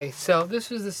Alright, so this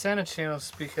was the center channel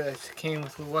speaker that came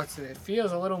with what's it. It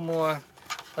feels a little more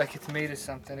like it's made of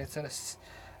something.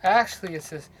 Actually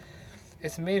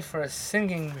it's made for a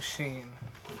singing machine,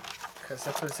 because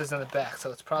that's what it says on the back.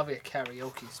 So it's probably a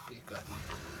karaoke speaker.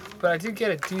 But I did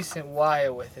get a decent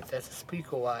wire with it. That's a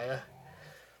speaker wire.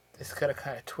 Just gotta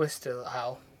kind of twist it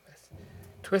out.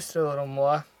 Twist it a little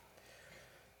more.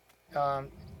 What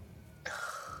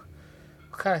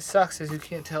kind of sucks is you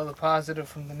can't tell the positive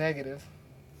from the negative.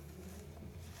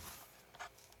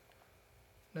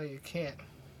 No, you can't.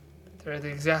 They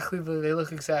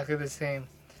look exactly the same.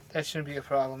 That shouldn't be a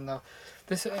problem though.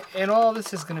 All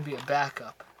this is going to be a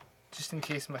backup, just in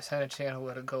case my center channel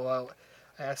were to go out.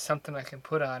 I have something I can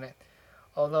put on it.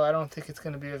 Although I don't think it's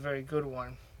going to be a very good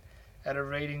one. At a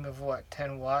rating of what,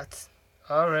 10 watts?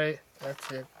 Alright,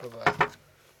 that's it. Bye-bye.